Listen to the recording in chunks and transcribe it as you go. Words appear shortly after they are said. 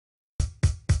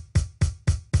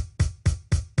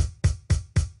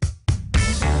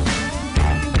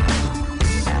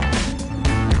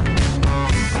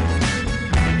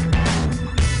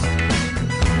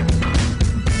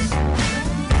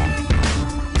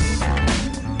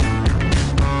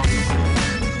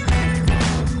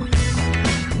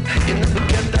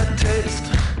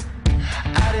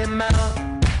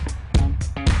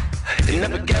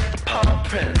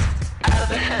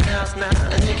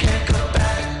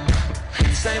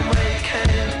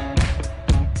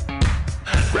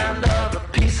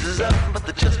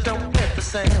that just don't hit the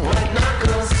same. White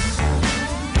knuckles.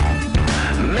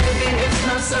 Maybe it's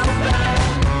not so bad.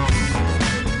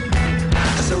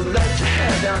 So let your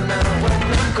hair down now, white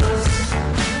knuckles.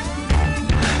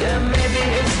 Yeah, maybe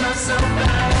it's not so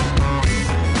bad.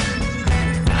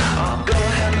 Oh, go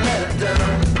ahead and let it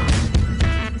down.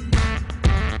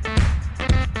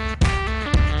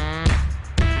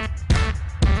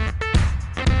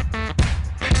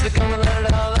 So come and let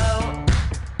it all out,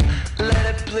 let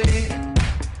it bleed.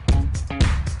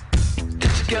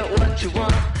 Did you get what you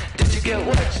want? Did you get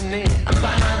what you need? I'm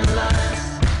behind the lines,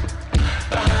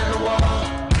 behind the wall.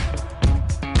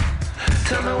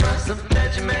 Tell me what's the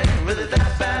bet you made, really